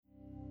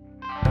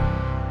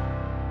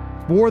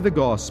for the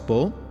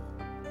gospel,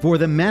 for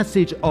the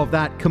message of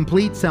that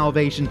complete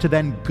salvation to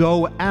then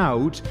go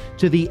out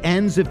to the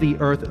ends of the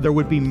earth, there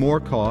would be more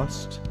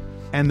cost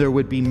and there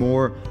would be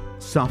more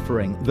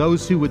suffering.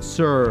 Those who would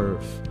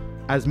serve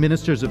as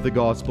ministers of the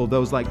gospel,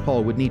 those like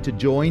Paul, would need to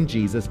join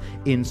Jesus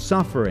in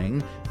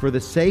suffering for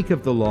the sake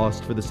of the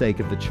lost, for the sake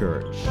of the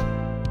church.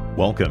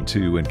 Welcome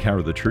to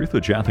Encounter the Truth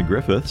with Jonathan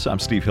Griffiths. I'm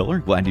Steve Hiller.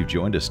 Glad you've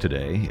joined us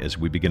today as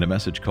we begin a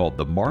message called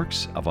The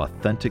Marks of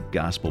Authentic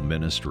Gospel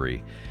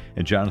Ministry.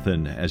 And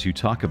Jonathan, as you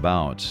talk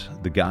about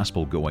the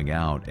gospel going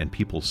out and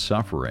people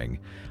suffering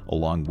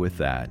along with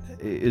that,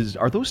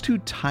 are those two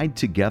tied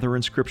together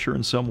in Scripture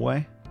in some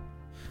way?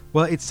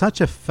 Well, it's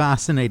such a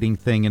fascinating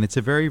thing, and it's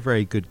a very,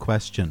 very good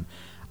question.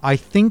 I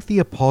think the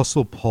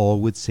Apostle Paul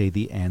would say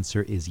the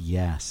answer is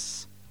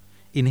yes.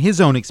 In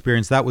his own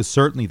experience, that was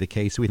certainly the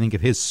case. We think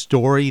of his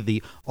story,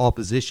 the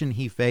opposition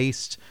he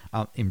faced,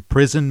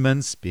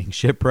 imprisonments, being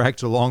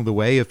shipwrecked along the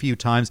way a few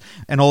times,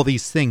 and all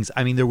these things.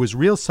 I mean, there was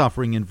real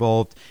suffering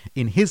involved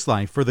in his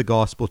life for the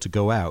gospel to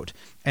go out.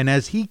 And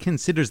as he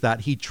considers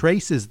that, he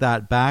traces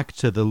that back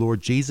to the Lord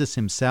Jesus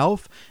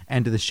himself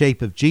and to the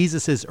shape of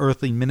Jesus's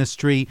earthly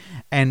ministry.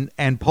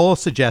 And Paul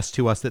suggests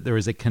to us that there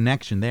is a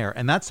connection there.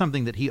 And that's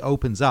something that he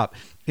opens up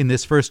in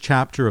this first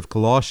chapter of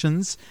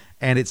Colossians.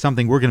 And it's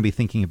something we're going to be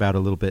thinking about a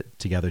little bit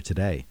together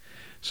today.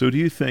 So do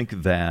you think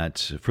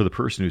that for the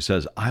person who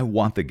says, I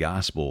want the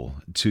gospel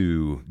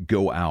to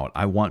go out,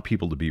 I want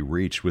people to be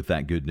reached with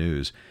that good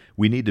news,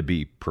 we need to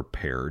be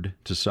prepared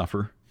to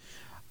suffer?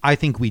 I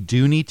think we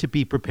do need to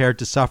be prepared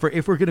to suffer.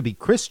 If we're going to be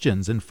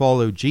Christians and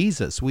follow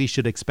Jesus, we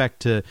should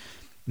expect to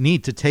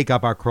need to take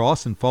up our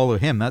cross and follow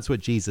him. That's what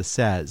Jesus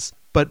says.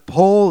 But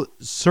Paul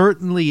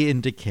certainly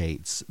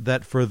indicates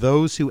that for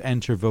those who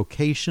enter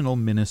vocational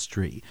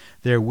ministry,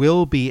 there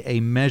will be a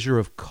measure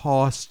of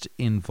cost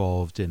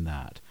involved in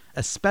that,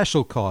 a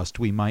special cost,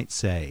 we might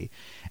say.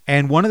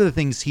 And one of the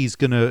things he's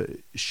going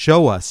to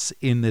show us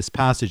in this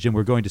passage, and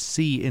we're going to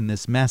see in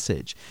this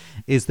message,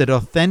 is that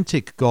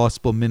authentic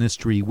gospel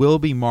ministry will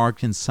be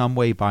marked in some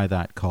way by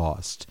that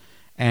cost.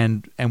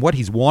 And what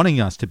he's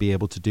wanting us to be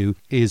able to do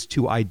is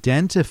to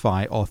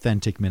identify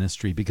authentic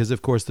ministry, because,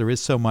 of course, there is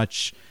so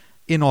much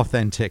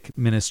inauthentic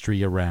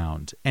ministry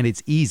around, and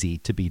it's easy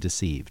to be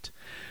deceived.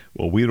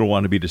 Well, we don't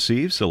want to be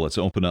deceived, so let's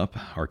open up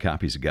our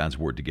copies of God's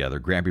Word together.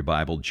 Grab your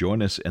Bible,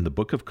 join us in the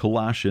book of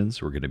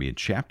Colossians. We're going to be in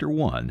chapter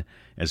 1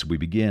 as we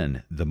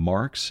begin the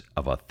marks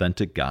of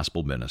authentic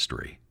gospel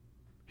ministry.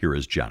 Here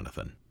is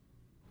Jonathan.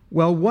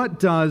 Well, what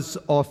does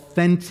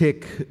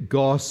authentic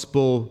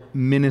gospel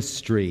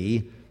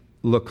ministry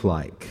look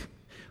like?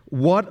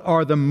 What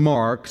are the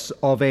marks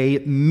of a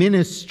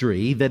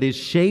ministry that is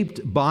shaped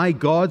by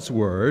God's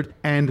word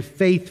and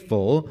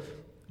faithful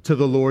to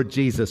the Lord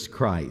Jesus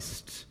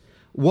Christ?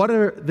 What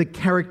are the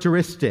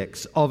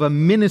characteristics of a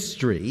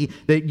ministry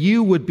that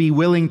you would be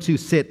willing to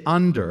sit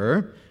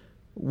under?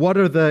 What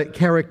are the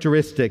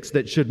characteristics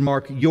that should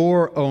mark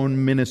your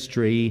own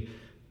ministry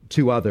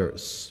to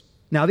others?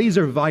 Now, these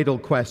are vital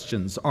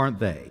questions, aren't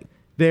they?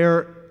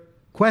 They're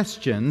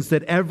questions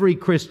that every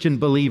Christian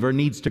believer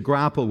needs to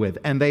grapple with,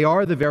 and they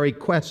are the very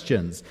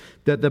questions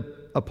that the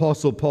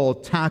Apostle Paul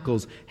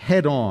tackles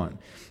head on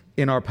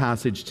in our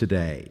passage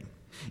today.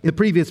 In the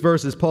previous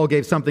verses, Paul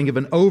gave something of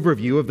an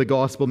overview of the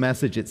gospel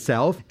message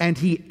itself, and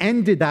he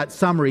ended that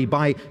summary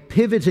by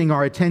pivoting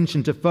our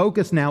attention to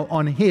focus now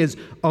on his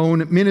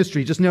own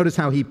ministry. Just notice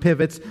how he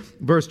pivots.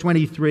 Verse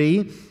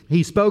 23,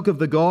 he spoke of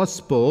the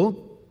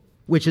gospel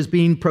which is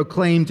being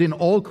proclaimed in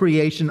all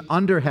creation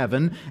under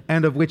heaven,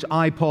 and of which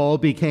I, Paul,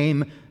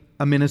 became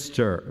a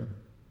minister.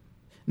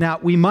 Now,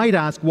 we might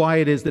ask why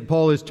it is that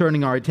Paul is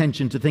turning our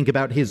attention to think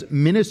about his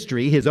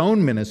ministry, his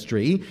own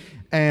ministry,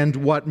 and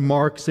what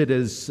marks it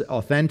as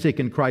authentic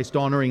and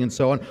Christ-honoring and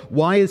so on.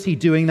 Why is he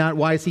doing that?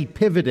 Why is he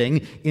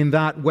pivoting in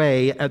that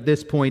way at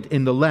this point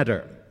in the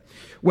letter?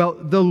 Well,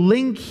 the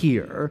link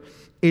here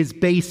is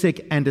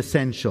basic and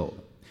essential.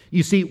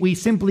 You see, we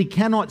simply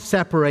cannot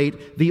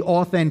separate the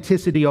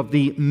authenticity of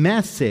the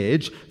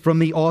message from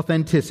the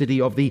authenticity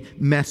of the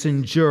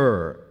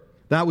messenger.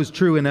 That was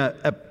true in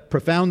a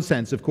profound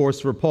sense, of course,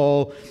 for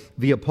Paul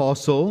the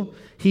apostle.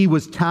 He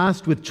was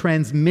tasked with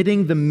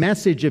transmitting the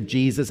message of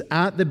Jesus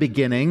at the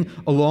beginning,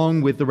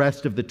 along with the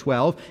rest of the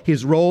 12.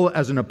 His role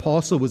as an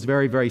apostle was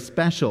very, very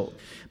special.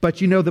 But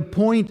you know, the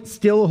point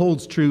still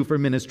holds true for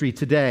ministry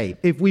today.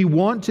 If we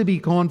want to be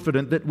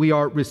confident that we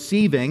are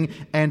receiving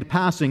and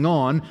passing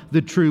on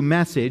the true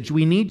message,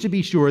 we need to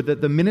be sure that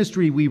the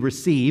ministry we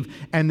receive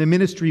and the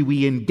ministry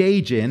we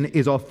engage in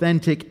is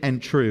authentic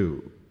and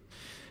true.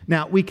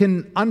 Now, we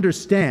can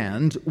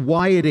understand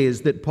why it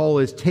is that Paul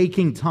is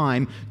taking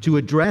time to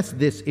address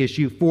this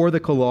issue for the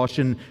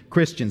Colossian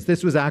Christians.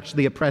 This was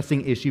actually a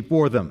pressing issue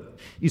for them.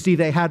 You see,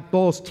 they had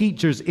false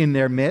teachers in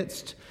their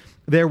midst.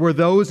 There were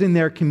those in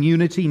their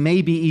community,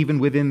 maybe even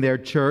within their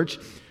church,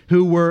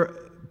 who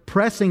were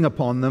pressing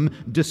upon them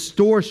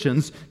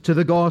distortions to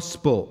the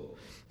gospel.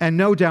 And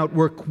no doubt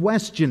were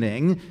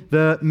questioning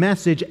the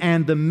message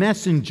and the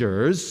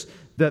messengers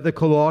that the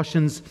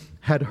Colossians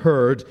had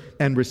heard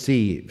and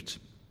received.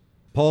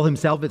 Paul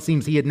himself, it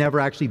seems he had never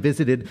actually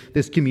visited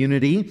this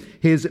community.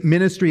 His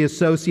ministry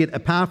associate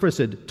Epaphras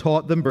had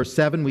taught them. Verse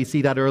 7, we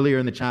see that earlier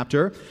in the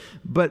chapter.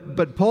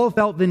 But Paul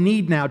felt the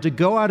need now to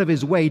go out of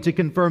his way to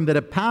confirm that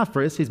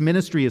Epaphras, his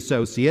ministry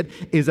associate,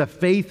 is a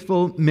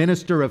faithful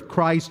minister of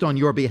Christ on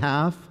your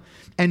behalf.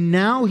 And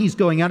now he's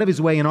going out of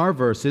his way in our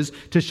verses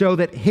to show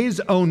that his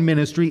own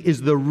ministry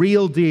is the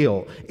real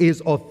deal, is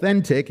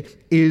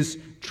authentic, is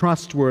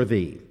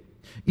trustworthy.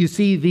 You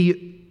see,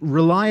 the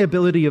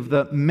reliability of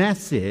the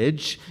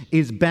message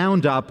is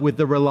bound up with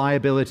the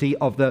reliability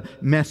of the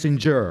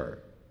messenger.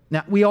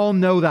 Now, we all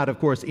know that, of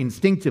course,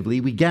 instinctively.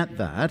 We get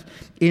that.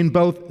 In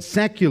both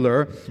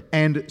secular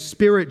and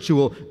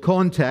spiritual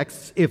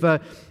contexts, if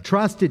a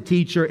trusted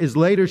teacher is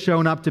later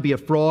shown up to be a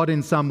fraud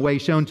in some way,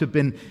 shown to have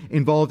been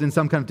involved in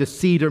some kind of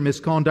deceit or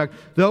misconduct,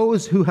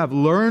 those who have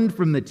learned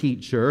from the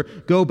teacher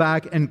go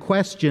back and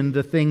question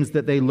the things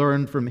that they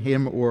learned from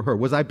him or her.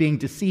 Was I being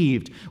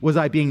deceived? Was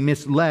I being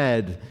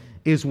misled?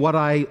 Is what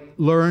I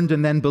learned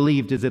and then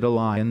believed, is it a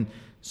lie? And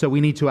so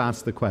we need to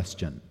ask the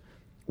question,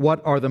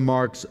 what are the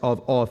marks of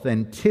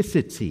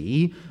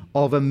authenticity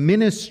of a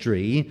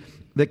ministry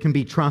that can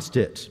be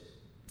trusted?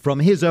 From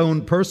his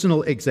own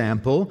personal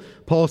example,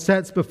 Paul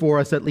sets before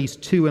us at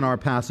least two in our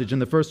passage,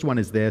 and the first one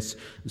is this: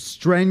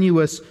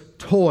 strenuous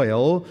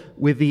toil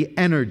with the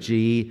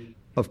energy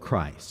of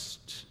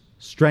Christ.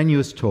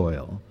 Strenuous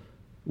toil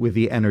with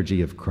the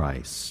energy of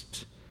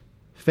Christ.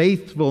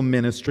 Faithful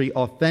ministry,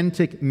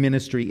 authentic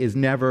ministry is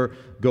never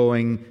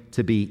going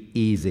to be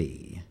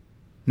easy.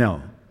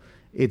 No,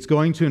 it's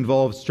going to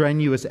involve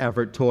strenuous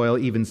effort, toil,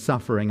 even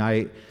suffering.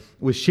 I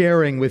was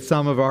sharing with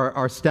some of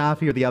our staff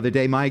here the other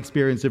day my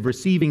experience of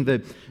receiving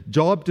the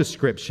job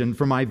description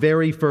for my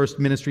very first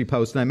ministry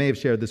post, and I may have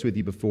shared this with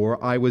you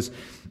before. I was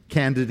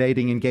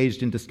candidating,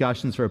 engaged in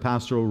discussions for a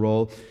pastoral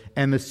role,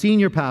 and the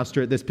senior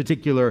pastor at this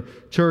particular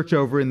church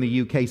over in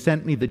the UK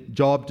sent me the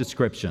job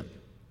description.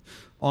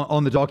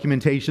 On the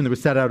documentation, there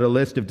was set out a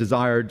list of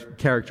desired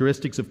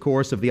characteristics, of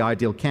course, of the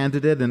ideal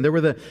candidate, and there were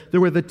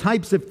the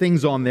types of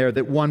things on there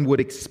that one would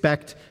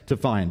expect to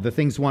find, the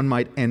things one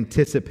might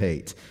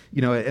anticipate.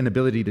 You know, an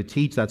ability to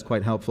teach, that's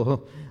quite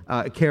helpful.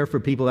 Care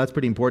for people, that's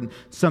pretty important.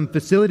 Some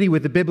facility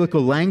with the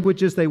biblical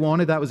languages they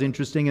wanted, that was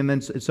interesting, and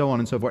then so on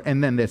and so forth.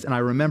 And then this, and I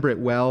remember it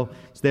well,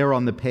 it's there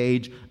on the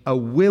page, a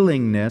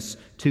willingness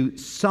to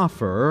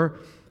suffer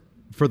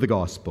for the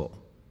gospel.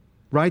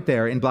 Right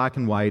there in black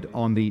and white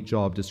on the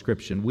job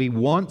description. We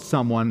want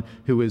someone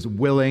who is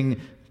willing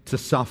to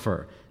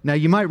suffer. Now,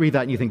 you might read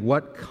that and you think,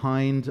 what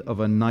kind of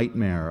a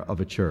nightmare of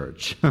a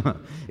church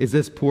is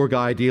this poor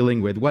guy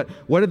dealing with? What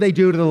did they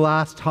do to the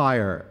last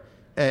hire?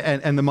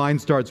 And the mind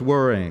starts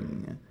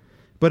worrying.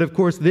 But of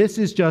course, this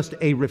is just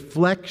a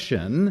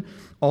reflection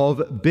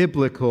of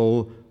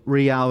biblical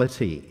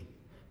reality.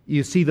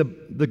 You see,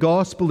 the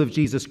gospel of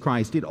Jesus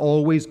Christ, it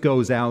always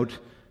goes out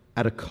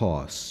at a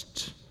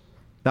cost.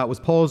 That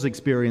was Paul's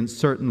experience,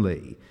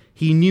 certainly.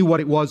 He knew what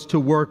it was to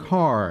work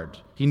hard.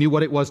 He knew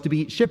what it was to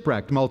be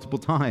shipwrecked multiple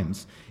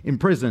times,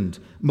 imprisoned,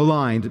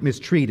 maligned,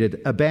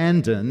 mistreated,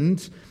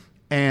 abandoned,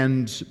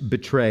 and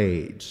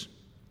betrayed.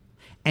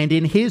 And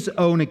in his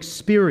own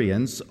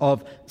experience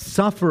of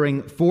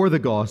suffering for the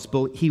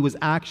gospel, he was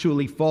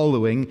actually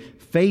following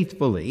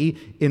faithfully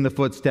in the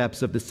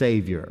footsteps of the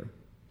Savior.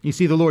 You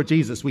see, the Lord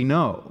Jesus, we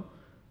know,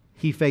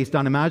 he faced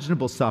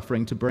unimaginable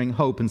suffering to bring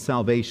hope and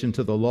salvation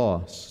to the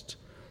lost.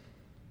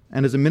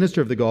 And as a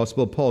minister of the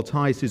gospel, Paul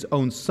ties his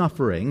own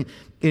suffering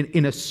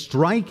in a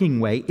striking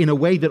way, in a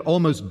way that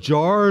almost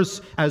jars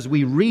as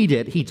we read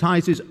it. He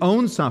ties his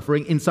own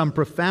suffering in some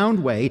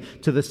profound way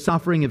to the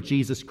suffering of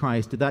Jesus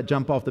Christ. Did that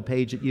jump off the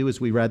page at you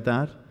as we read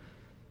that?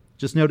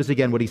 Just notice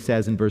again what he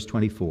says in verse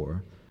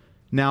 24.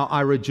 Now I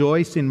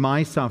rejoice in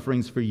my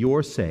sufferings for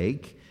your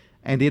sake,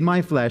 and in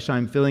my flesh I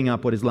am filling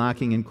up what is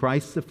lacking in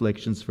Christ's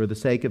afflictions for the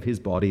sake of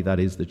his body, that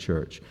is the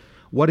church.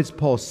 What is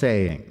Paul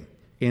saying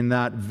in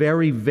that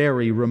very,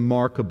 very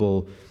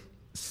remarkable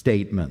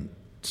statement?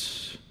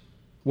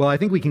 Well, I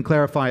think we can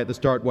clarify at the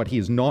start what he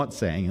is not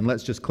saying, and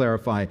let's just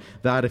clarify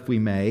that if we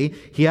may.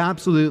 He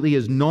absolutely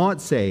is not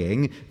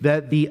saying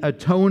that the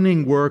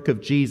atoning work of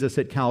Jesus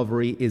at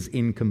Calvary is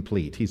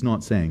incomplete. He's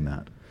not saying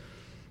that.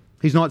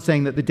 He's not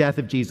saying that the death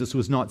of Jesus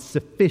was not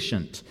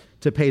sufficient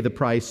to pay the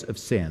price of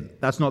sin.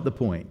 That's not the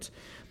point.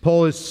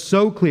 Paul is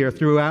so clear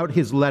throughout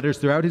his letters,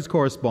 throughout his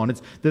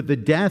correspondence, that the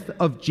death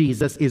of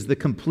Jesus is the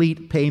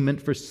complete payment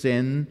for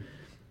sin,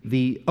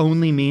 the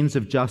only means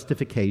of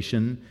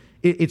justification.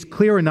 It's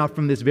clear enough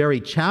from this very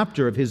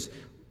chapter of his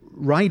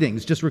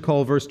writings. Just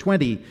recall verse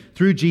 20.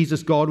 Through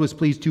Jesus, God was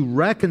pleased to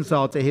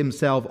reconcile to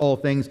himself all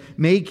things,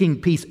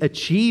 making peace,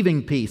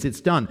 achieving peace.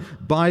 It's done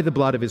by the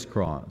blood of his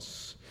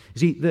cross. You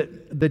see,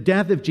 the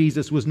death of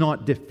Jesus was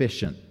not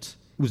deficient.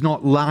 Was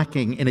not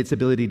lacking in its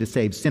ability to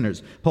save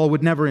sinners. Paul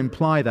would never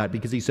imply that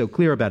because he's so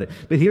clear about it.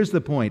 But here's the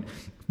point.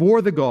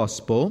 For the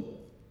gospel,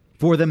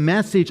 for the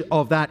message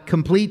of that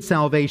complete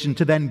salvation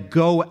to then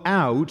go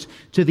out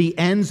to the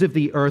ends of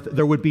the earth,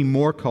 there would be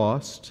more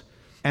cost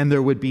and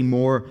there would be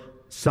more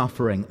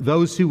suffering.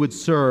 Those who would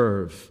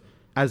serve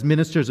As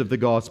ministers of the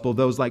gospel,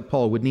 those like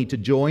Paul would need to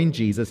join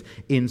Jesus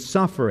in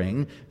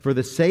suffering for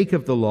the sake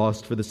of the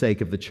lost, for the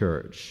sake of the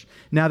church.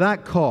 Now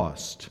that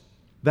cost,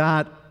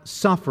 that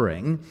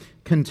suffering,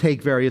 can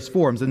take various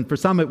forms, and for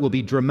some it will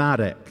be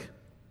dramatic.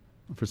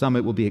 For some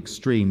it will be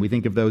extreme. We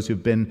think of those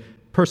who've been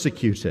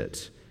persecuted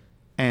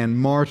and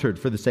martyred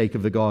for the sake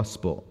of the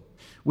gospel.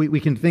 We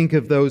can think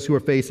of those who are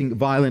facing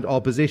violent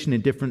opposition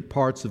in different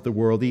parts of the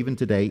world, even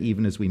today,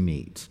 even as we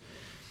meet.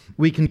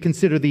 We can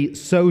consider the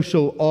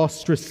social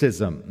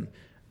ostracism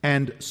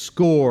and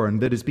scorn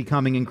that is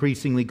becoming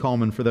increasingly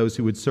common for those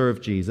who would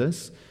serve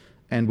Jesus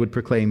and would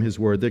proclaim his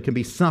word. There can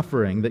be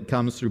suffering that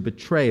comes through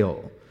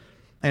betrayal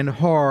and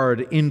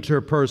hard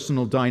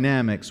interpersonal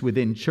dynamics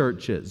within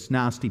churches,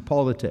 nasty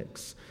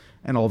politics,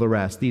 and all the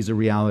rest. These are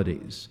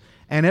realities.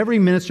 And every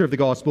minister of the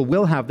gospel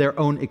will have their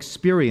own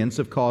experience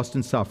of cost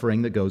and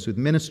suffering that goes with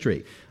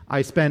ministry.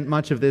 I spent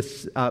much of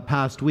this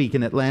past week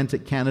in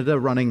Atlantic Canada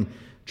running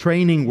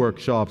training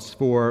workshops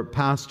for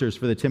pastors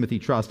for the Timothy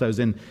Trust. I was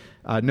in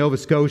Nova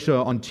Scotia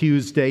on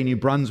Tuesday, New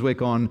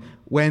Brunswick on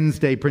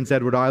Wednesday, Prince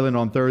Edward Island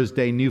on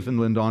Thursday,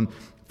 Newfoundland on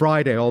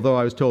Friday, although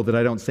I was told that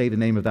I don't say the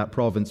name of that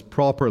province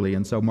properly,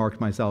 and so marked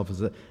myself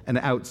as an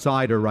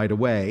outsider right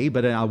away,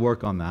 but I'll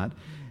work on that.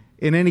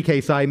 In any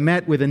case, I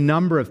met with a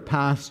number of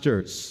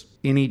pastors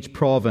in each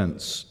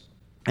province,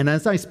 and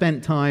as I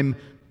spent time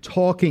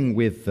talking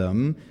with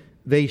them,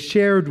 they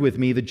shared with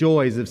me the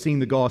joys of seeing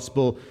the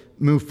gospel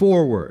move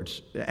forward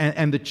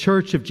and the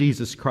Church of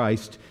Jesus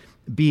Christ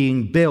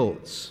being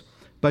built.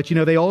 But,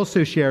 they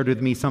also shared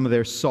with me some of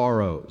their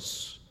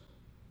sorrows.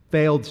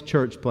 Failed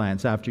church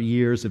plants after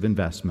years of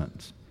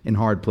investment in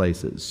hard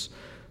places.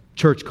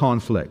 Church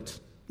conflict.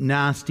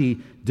 Nasty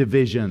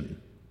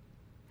division.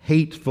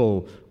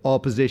 Hateful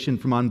opposition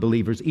from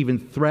unbelievers. Even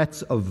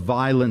threats of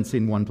violence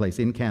in one place,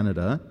 in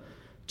Canada,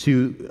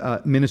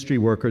 to ministry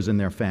workers and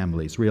their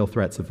families. Real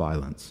threats of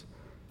violence.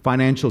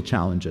 Financial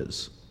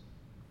challenges.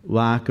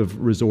 Lack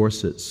of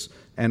resources,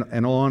 and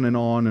on and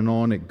on and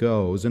on it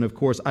goes. And of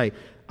course,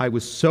 I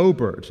was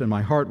sobered and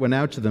my heart went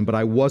out to them, but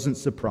I wasn't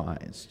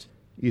surprised.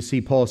 You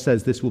see, Paul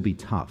says this will be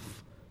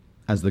tough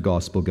as the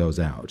gospel goes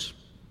out.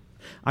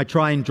 I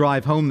try and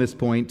drive home this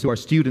point to our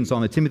students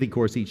on the Timothy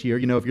course each year.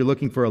 If you're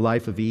looking for a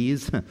life of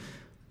ease,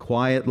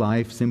 quiet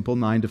life, simple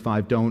 9 to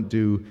 5, don't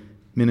do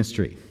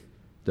ministry.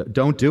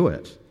 Don't do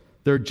it.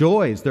 There are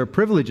joys, there are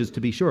privileges to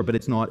be sure, but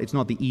it's not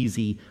the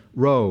easy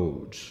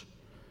road.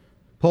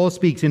 Paul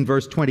speaks in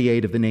verse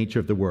 28 of the nature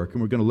of the work,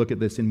 and we're going to look at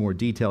this in more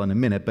detail in a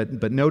minute,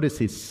 but notice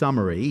his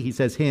summary. He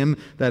says, him,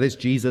 that is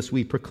Jesus,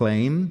 we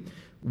proclaim,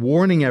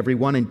 warning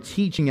everyone and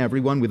teaching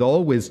everyone with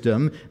all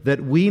wisdom, that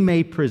we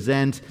may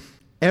present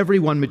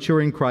everyone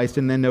mature in Christ.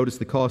 And then notice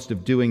the cost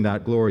of doing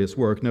that glorious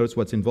work. Notice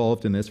what's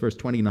involved in this, verse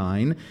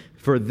 29.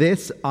 For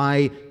this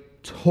I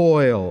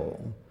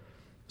toil,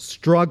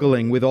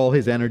 struggling with all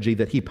his energy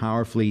that he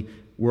powerfully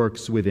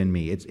works within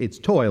me. It's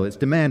toil, it's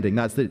demanding.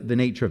 That's the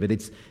nature of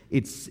it.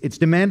 It's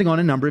demanding on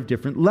a number of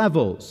different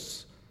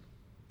levels.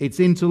 It's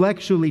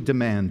intellectually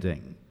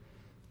demanding.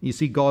 You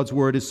see, God's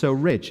word is so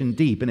rich and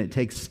deep, and it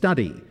takes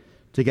study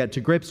to get to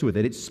grips with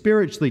it. It's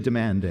spiritually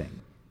demanding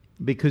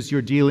because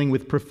you're dealing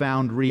with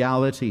profound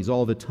realities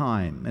all the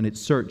time, and it's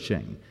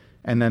searching.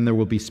 And then there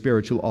will be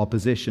spiritual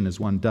opposition as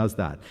one does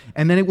that.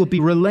 And then it will be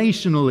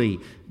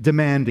relationally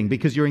demanding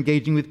because you're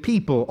engaging with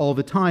people all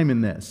the time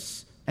in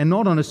this. And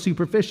not on a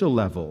superficial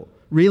level,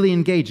 really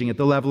engaging at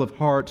the level of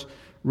heart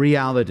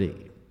reality.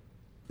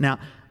 Now,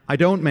 I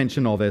don't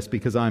mention all this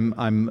because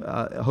I'm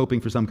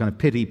hoping for some kind of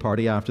pity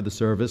party after the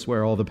service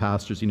where all the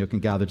pastors, can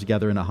gather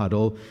together in a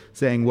huddle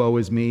saying, woe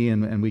is me,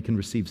 and we can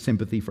receive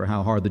sympathy for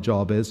how hard the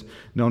job is.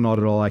 No, not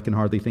at all. I can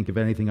hardly think of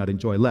anything I'd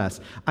enjoy less.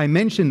 I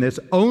mention this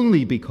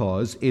only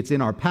because it's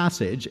in our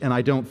passage, and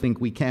I don't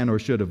think we can or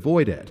should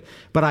avoid it.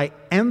 But I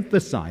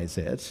emphasize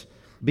it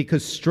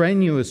because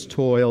strenuous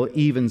toil,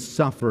 even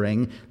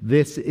suffering,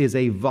 this is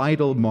a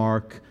vital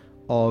mark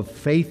of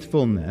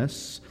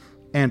faithfulness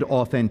and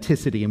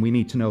authenticity, and we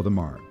need to know the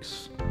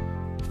marks.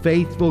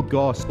 Faithful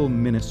gospel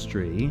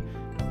ministry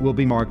will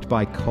be marked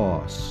by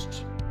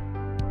cost.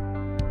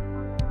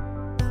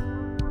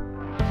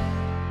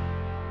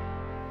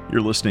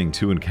 You're listening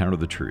to Encounter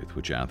the Truth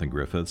with Jonathan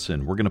Griffiths,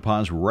 and we're going to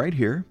pause right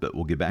here, but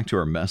we'll get back to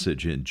our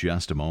message in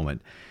just a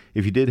moment.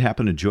 If you did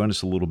happen to join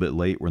us a little bit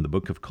late, we're in the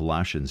book of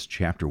Colossians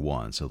chapter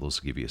 1, so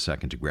this will give you a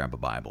second to grab a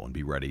Bible and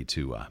be ready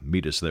to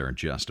meet us there in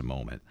just a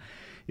moment.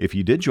 If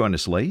you did join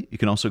us late, you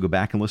can also go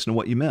back and listen to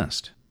what you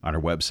missed. On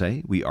our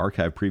website, we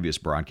archive previous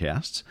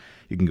broadcasts.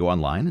 You can go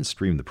online and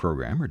stream the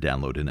program or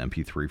download an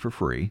MP3 for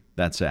free.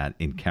 That's at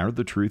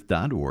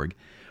encounterthetruth.org.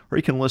 Or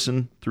you can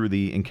listen through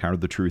the Encounter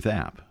the Truth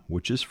app,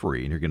 which is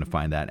free, and you're going to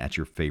find that at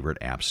your favorite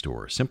app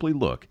store. Simply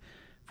look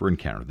for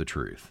Encounter the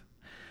Truth.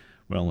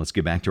 Well, let's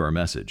get back to our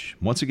message.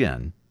 Once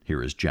again,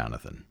 here is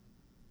Jonathan.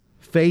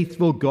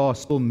 Faithful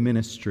gospel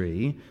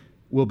ministry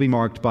will be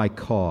marked by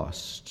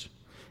cost.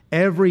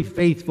 Every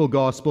faithful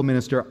gospel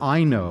minister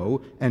I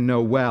know and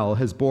know well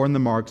has borne the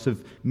marks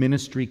of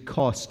ministry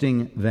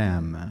costing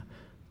them,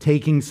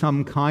 taking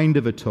some kind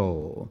of a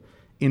toll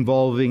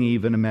involving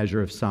even a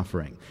measure of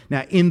suffering.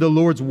 Now, in the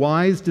Lord's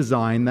wise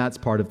design, that's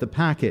part of the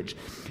package.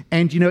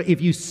 And,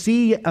 if you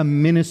see a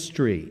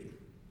ministry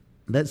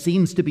that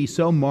seems to be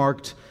so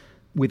marked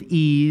with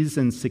ease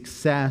and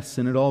success,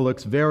 and it all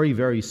looks very,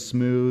 very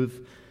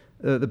smooth,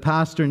 the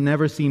pastor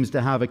never seems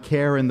to have a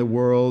care in the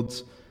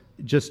world,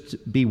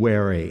 just be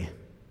wary.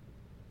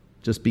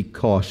 Just be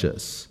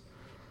cautious.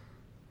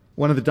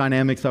 One of the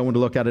dynamics I want to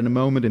look at in a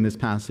moment in this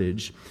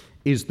passage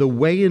is the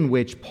way in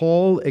which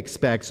Paul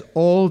expects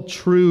all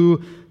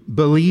true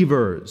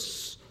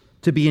believers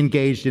to be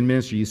engaged in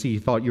ministry. You see, he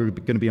thought you were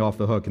going to be off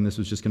the hook and this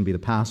was just going to be the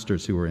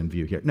pastors who were in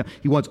view here. No,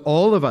 he wants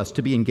all of us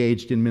to be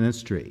engaged in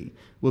ministry.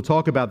 We'll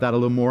talk about that a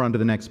little more under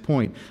the next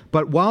point.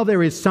 But while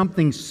there is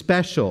something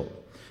special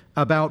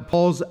about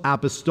Paul's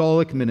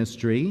apostolic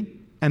ministry,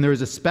 and there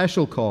is a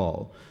special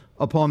call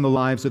upon the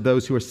lives of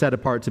those who are set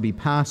apart to be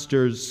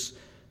pastors,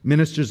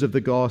 ministers of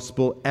the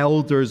gospel,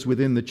 elders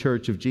within the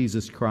church of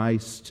Jesus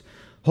Christ,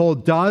 Paul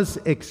does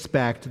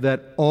expect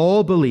that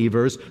all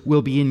believers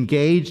will be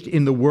engaged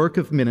in the work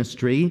of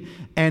ministry,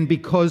 and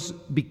because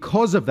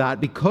of that,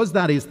 because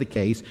that is the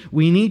case,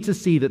 we need to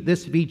see that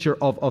this feature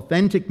of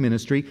authentic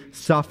ministry,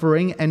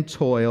 suffering and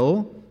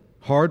toil,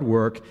 hard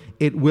work,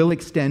 it will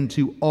extend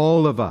to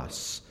all of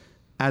us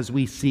as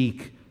we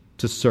seek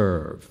to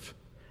serve.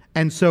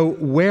 And so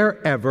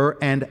wherever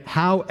and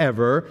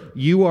however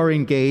you are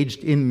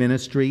engaged in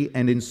ministry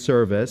and in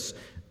service,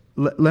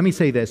 let me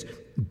say this,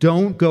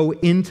 don't go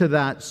into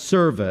that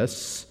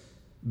service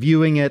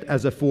viewing it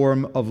as a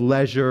form of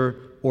leisure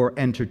or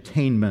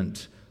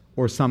entertainment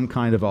or some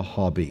kind of a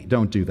hobby.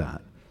 Don't do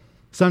that.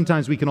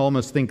 Sometimes we can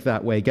almost think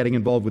that way, getting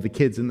involved with the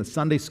kids in the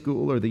Sunday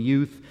school or the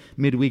youth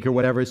midweek or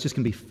whatever. It's just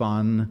going to be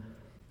fun.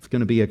 It's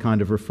going to be a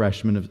kind of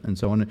refreshment and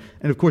so on.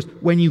 And of course,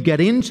 when you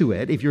get into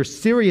it, if you're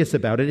serious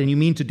about it and you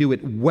mean to do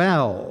it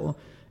well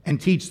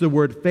and teach the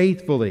word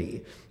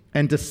faithfully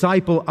and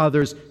disciple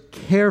others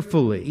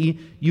carefully,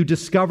 you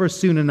discover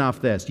soon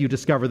enough this. You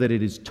discover that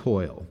it is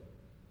toil.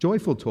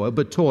 Joyful toil,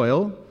 but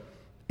toil,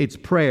 it's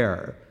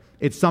prayer.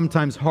 It's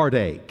sometimes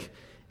heartache.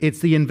 It's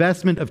the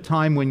investment of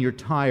time when you're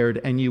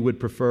tired and you would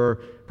prefer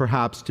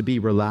perhaps to be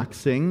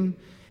relaxing.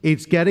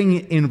 It's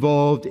getting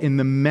involved in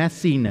the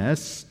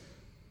messiness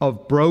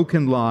of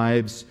broken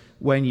lives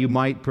when you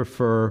might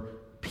prefer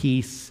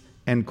peace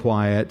and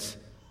quiet.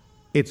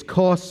 It's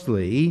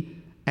costly,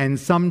 and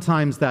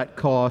sometimes that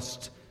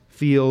cost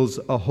feels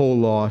a whole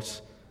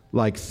lot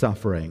like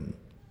suffering.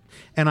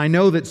 And I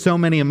know that so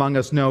many among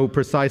us know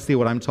precisely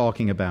what I'm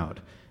talking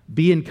about.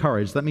 Be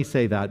encouraged. Let me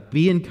say that.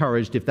 Be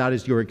encouraged if that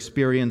is your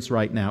experience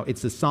right now.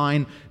 It's a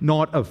sign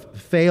not of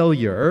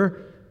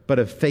failure, but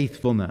of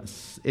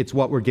faithfulness. It's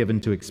what we're given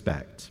to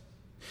expect.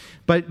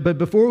 But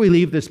before we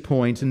leave this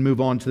point and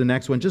move on to the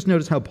next one, just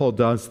notice how Paul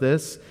does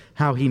this,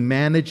 how he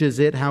manages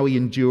it, how he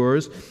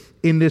endures.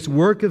 In this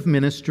work of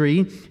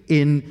ministry,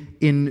 in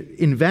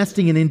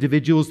investing in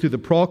individuals through the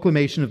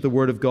proclamation of the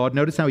Word of God.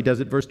 Notice how he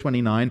does it, verse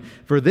 29.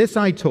 For this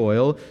I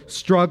toil,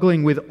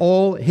 struggling with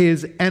all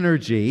his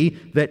energy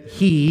that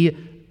he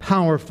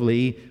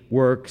powerfully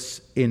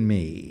works in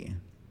me.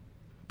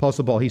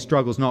 Apostle Paul, he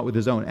struggles not with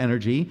his own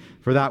energy,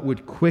 for that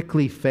would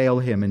quickly fail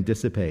him and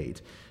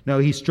dissipate. No,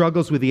 he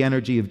struggles with the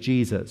energy of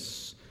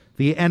Jesus,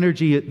 the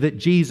energy that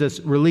Jesus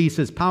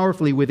releases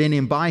powerfully within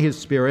him by his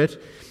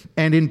Spirit.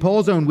 And in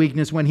Paul's own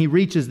weakness, when he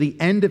reaches the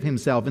end of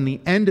himself and the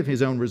end of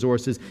his own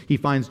resources, he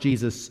finds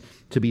Jesus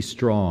to be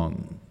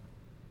strong.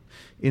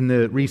 In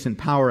the recent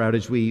power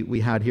outage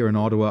we had here in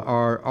Ottawa,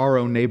 our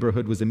own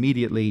neighborhood was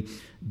immediately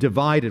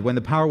divided. When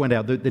the power went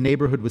out, the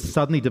neighborhood was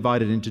suddenly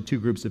divided into two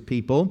groups of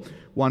people,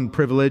 one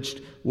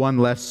privileged, one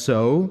less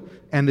so.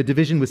 And the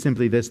division was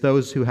simply this: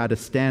 those who had a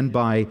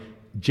standby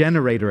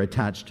generator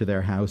attached to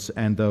their house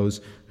and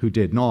those who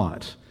did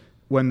not.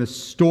 When the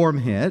storm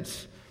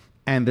hit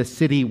and the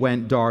city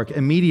went dark,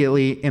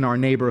 immediately in our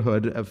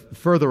neighborhood,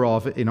 further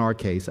off in our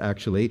case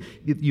actually,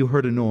 you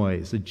heard a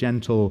noise, a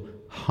gentle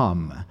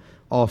hum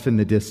off in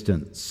the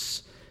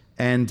distance.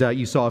 And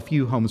you saw a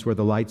few homes where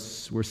the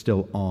lights were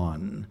still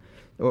on,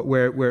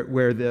 where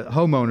the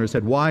homeowners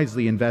had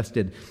wisely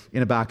invested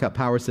in a backup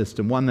power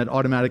system, one that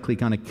automatically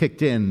kind of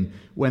kicked in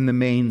when the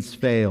mains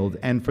failed.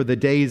 And for the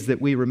days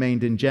that we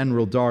remained in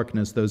general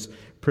darkness, those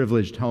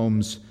privileged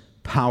homes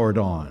powered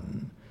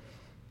on.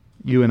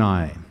 You and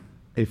I,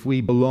 if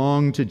we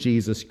belong to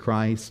Jesus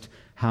Christ,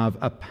 have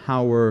a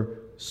power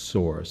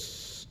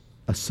source,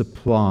 a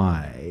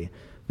supply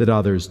that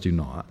others do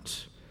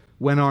not.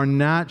 When our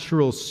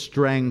natural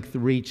strength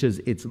reaches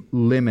its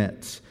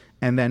limit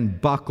and then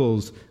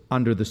buckles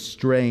under the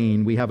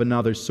strain, we have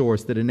another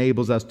source that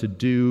enables us to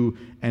do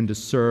and to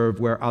serve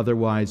where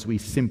otherwise we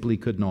simply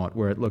could not,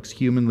 where it looks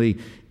humanly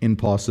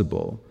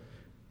impossible.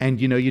 And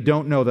you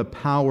don't know the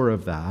power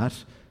of that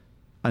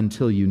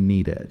until you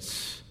need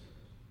it.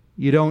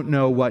 You don't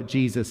know what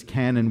Jesus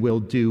can and will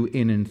do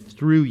in and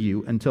through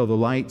you until the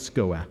lights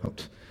go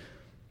out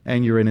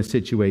and you're in a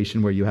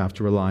situation where you have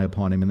to rely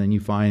upon him, and then you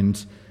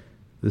find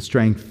the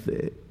strength,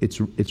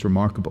 it's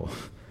remarkable,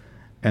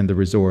 and the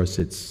resource,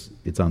 it's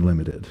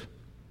unlimited.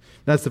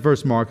 That's the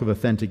first mark of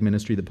authentic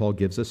ministry that Paul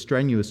gives us,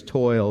 strenuous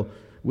toil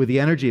with the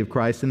energy of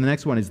Christ. And the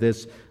next one is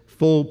this,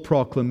 full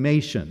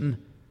proclamation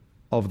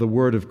of the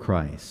word of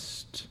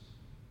Christ.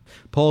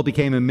 Paul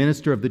became a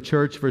minister of the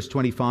church, verse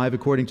 25,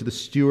 according to the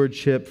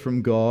stewardship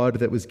from God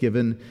that was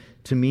given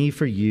to me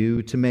for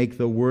you to make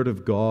the word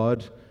of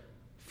God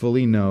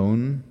fully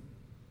known.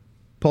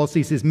 Paul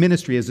sees his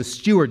ministry as a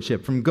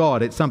stewardship from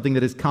God. It's something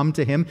that has come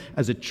to him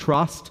as a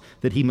trust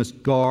that he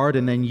must guard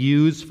and then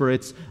use for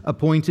its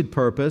appointed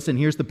purpose. And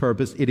here's the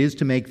purpose. It is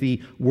to make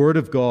the word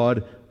of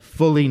God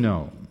fully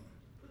known.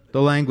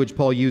 The language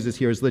Paul uses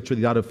here is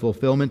literally that of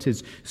fulfillment.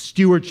 His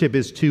stewardship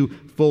is to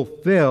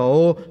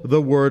fulfill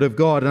the word of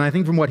God. And I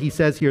think from what he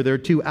says here, there are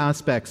two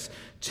aspects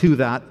to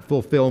that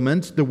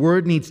fulfillment. The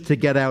word needs to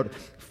get out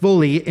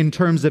fully in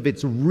terms of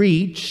its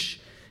reach,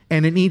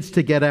 and it needs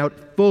to get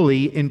out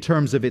fully in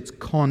terms of its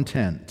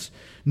content.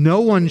 No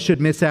one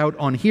should miss out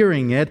on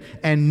hearing it,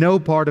 and no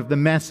part of the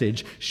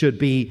message should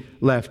be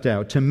left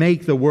out. To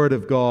make the word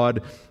of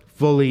God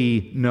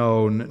fully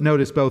known.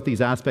 Notice both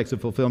these aspects of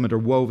fulfillment are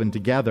woven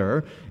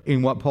together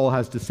in what Paul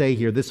has to say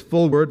here. This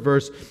full word,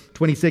 verse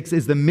 26,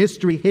 is the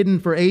mystery hidden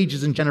for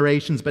ages and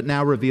generations, but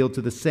now revealed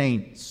to the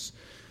saints.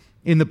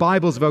 In the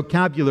Bible's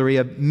vocabulary,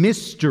 a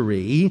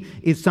mystery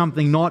is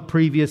something not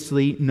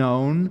previously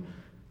known,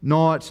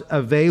 not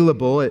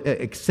available,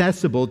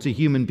 accessible to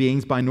human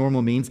beings by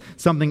normal means,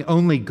 something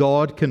only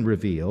God can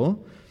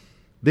reveal.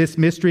 This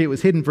mystery, it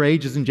was hidden for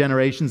ages and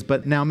generations,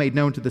 but now made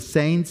known to the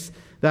saints,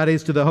 that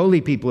is, to the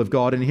holy people of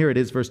God. And here it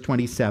is, verse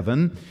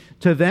 27.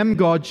 To them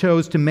God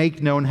chose to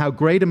make known how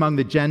great among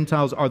the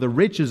Gentiles are the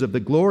riches of the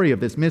glory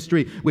of this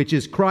mystery, which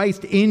is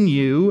Christ in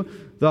you,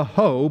 the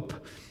hope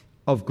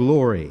of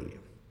glory.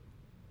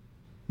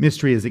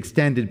 Mystery is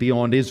extended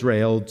beyond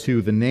Israel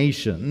to the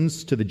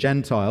nations, to the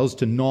Gentiles,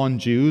 to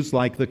non-Jews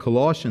like the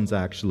Colossians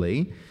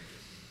actually.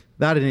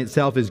 That in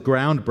itself is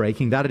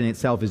groundbreaking. That in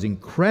itself is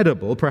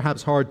incredible,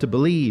 perhaps hard to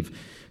believe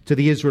to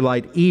the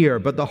Israelite ear.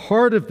 But the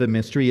heart of the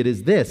mystery, it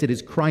is this. It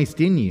is Christ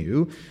in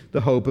you,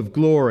 the hope of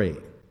glory.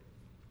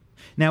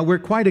 Now, we're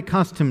quite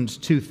accustomed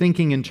to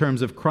thinking in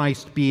terms of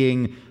Christ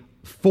being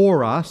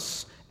for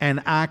us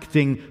and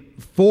acting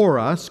for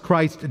us.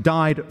 Christ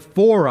died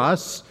for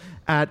us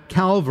at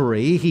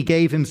Calvary. He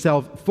gave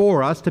himself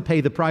for us to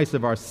pay the price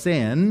of our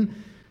sin.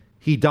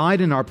 He died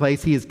in our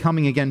place. He is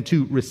coming again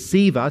to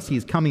receive us. He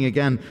is coming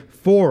again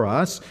for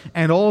us.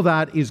 And all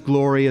that is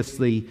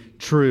gloriously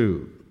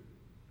true.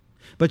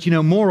 But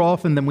more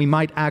often than we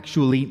might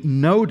actually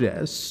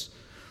notice,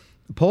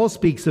 Paul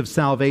speaks of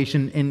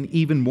salvation in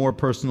even more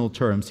personal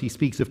terms. He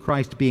speaks of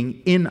Christ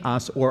being in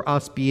us or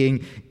us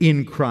being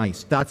in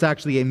Christ. That's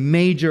actually a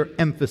major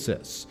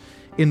emphasis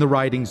in the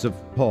writings of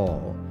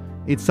Paul.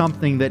 It's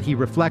something that he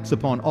reflects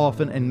upon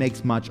often and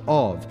makes much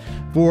of.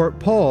 For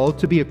Paul,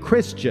 to be a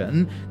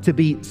Christian, to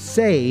be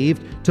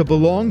saved, to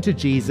belong to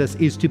Jesus,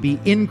 is to be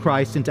in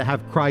Christ and to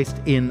have Christ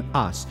in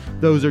us.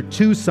 Those are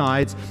two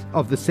sides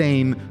of the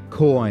same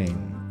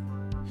coin.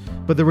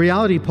 But the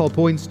reality Paul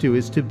points to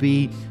is to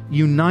be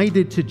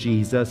united to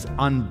Jesus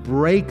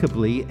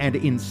unbreakably and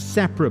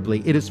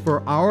inseparably. It is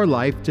for our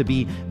life to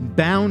be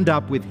bound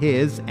up with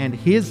his, and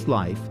his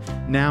life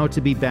now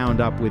to be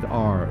bound up with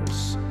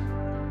ours.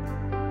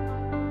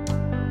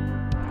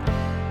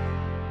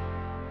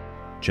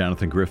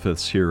 Jonathan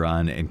Griffiths here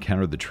on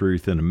Encounter the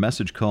Truth in a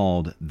message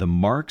called The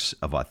Marks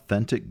of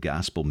Authentic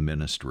Gospel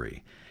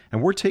Ministry.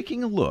 And we're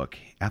taking a look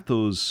at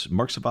those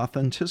marks of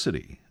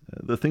authenticity,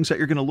 the things that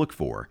you're going to look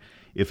for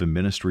if a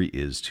ministry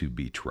is to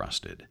be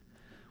trusted.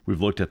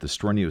 We've looked at the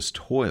strenuous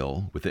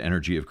toil with the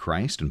energy of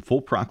Christ and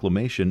full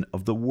proclamation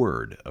of the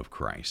Word of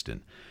Christ.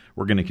 And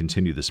we're going to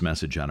continue this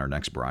message on our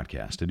next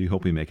broadcast. I do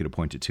hope you make it a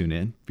point to tune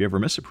in. If you ever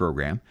miss a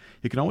program,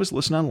 you can always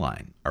listen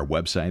online. Our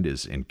website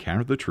is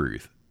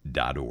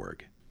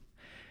encounterthetruth.org.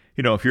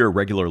 If you're a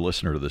regular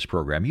listener to this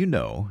program, you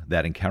know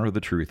that Encounter the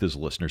Truth is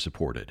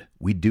listener-supported.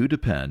 We do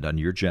depend on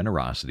your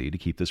generosity to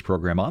keep this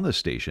program on this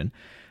station,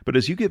 but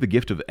as you give a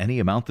gift of any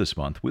amount this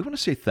month, we want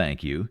to say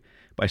thank you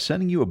by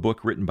sending you a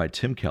book written by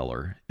Tim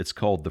Keller. It's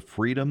called The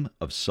Freedom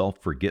of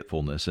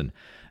Self-Forgetfulness. And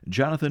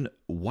Jonathan,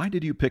 why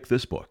did you pick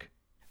this book?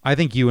 I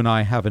think you and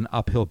I have an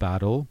uphill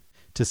battle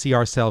to see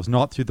ourselves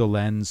not through the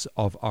lens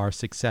of our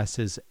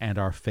successes and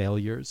our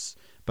failures,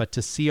 but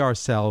to see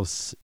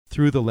ourselves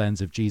through the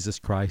lens of Jesus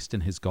Christ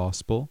and his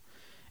gospel.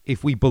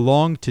 If we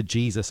belong to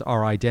Jesus,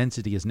 our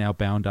identity is now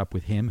bound up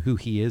with him, who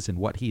he is and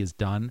what he has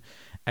done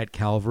at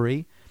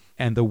Calvary.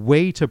 And the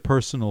way to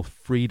personal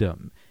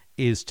freedom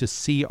is to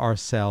see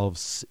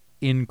ourselves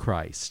in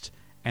Christ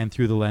and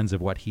through the lens of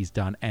what he's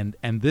done. And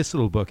this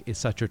little book is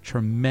such a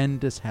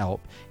tremendous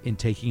help in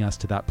taking us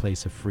to that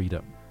place of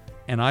freedom.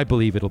 And I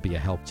believe it'll be a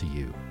help to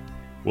you.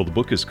 Well, the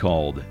book is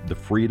called The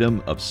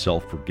Freedom of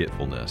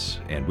Self-Forgetfulness,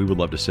 and we would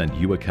love to send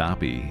you a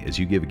copy as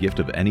you give a gift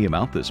of any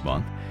amount this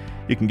month.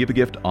 You can give a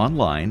gift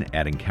online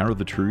at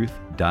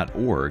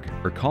encounterthetruth.org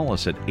or call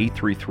us at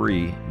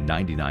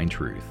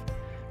 833-99-TRUTH.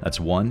 That's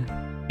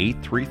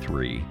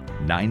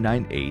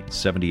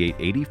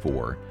 1-833-998-7884,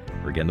 or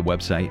again, the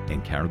website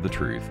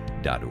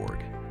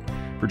encounterthetruth.org.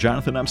 For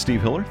Jonathan, I'm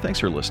Steve Hiller. Thanks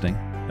for listening,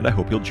 and I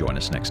hope you'll join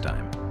us next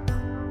time.